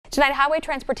Tonight, highway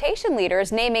transportation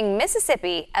leaders naming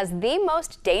Mississippi as the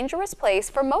most dangerous place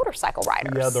for motorcycle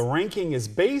riders. Yeah, the ranking is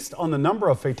based on the number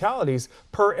of fatalities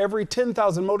per every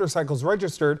 10,000 motorcycles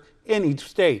registered in each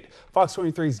state. Fox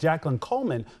 23's Jacqueline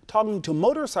Coleman talking to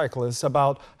motorcyclists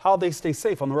about how they stay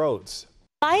safe on the roads.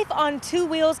 Life on two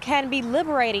wheels can be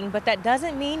liberating, but that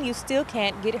doesn't mean you still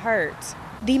can't get hurt.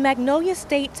 The Magnolia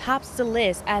State tops the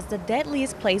list as the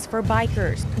deadliest place for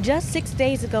bikers. Just 6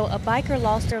 days ago, a biker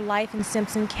lost their life in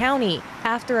Simpson County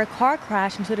after a car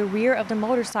crashed into the rear of the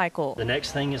motorcycle. The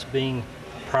next thing is being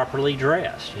properly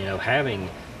dressed, having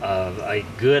a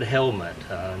good helmet,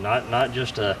 not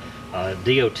just a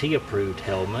DOT approved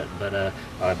helmet, but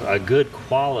a good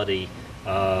quality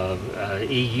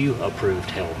EU approved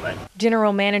helmet.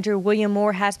 General Manager William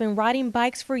Moore has been riding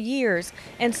bikes for years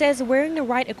and says wearing the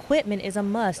right equipment is a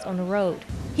must on the road.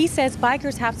 He says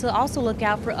bikers have to also look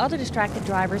out for other distracted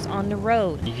drivers on the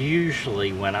road.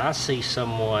 Usually when I see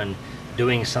someone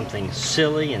doing something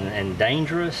silly and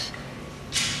dangerous,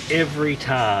 every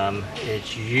time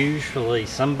it's usually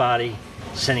somebody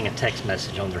sending a text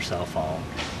message on their cell phone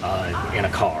in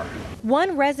a car.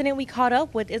 One resident we caught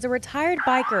up with is a retired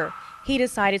biker. He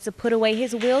decided to put away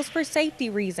his wheels for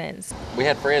safety reasons. We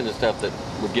had friends and stuff that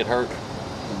would get hurt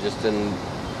just in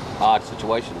odd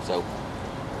situations,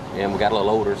 and we got a little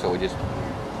older, so we just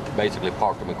basically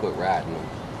parked them and quit riding them.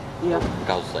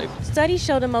 Because of safety. Studies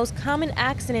show the most common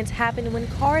accidents happen when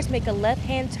cars make a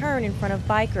left-hand turn in front of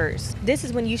bikers. This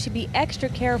is when you should be extra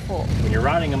careful. When you're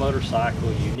riding a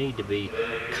motorcycle, you need to be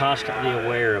constantly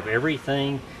aware of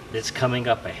everything that's coming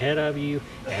up ahead of you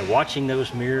and watching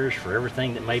those mirrors for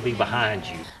everything that may be behind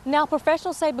you. Now,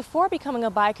 professionals say before becoming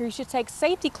a biker, you should take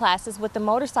safety classes with the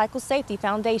Motorcycle Safety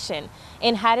Foundation.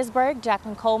 In Hattiesburg,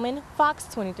 Jacqueline Coleman, Fox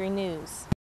 23 News.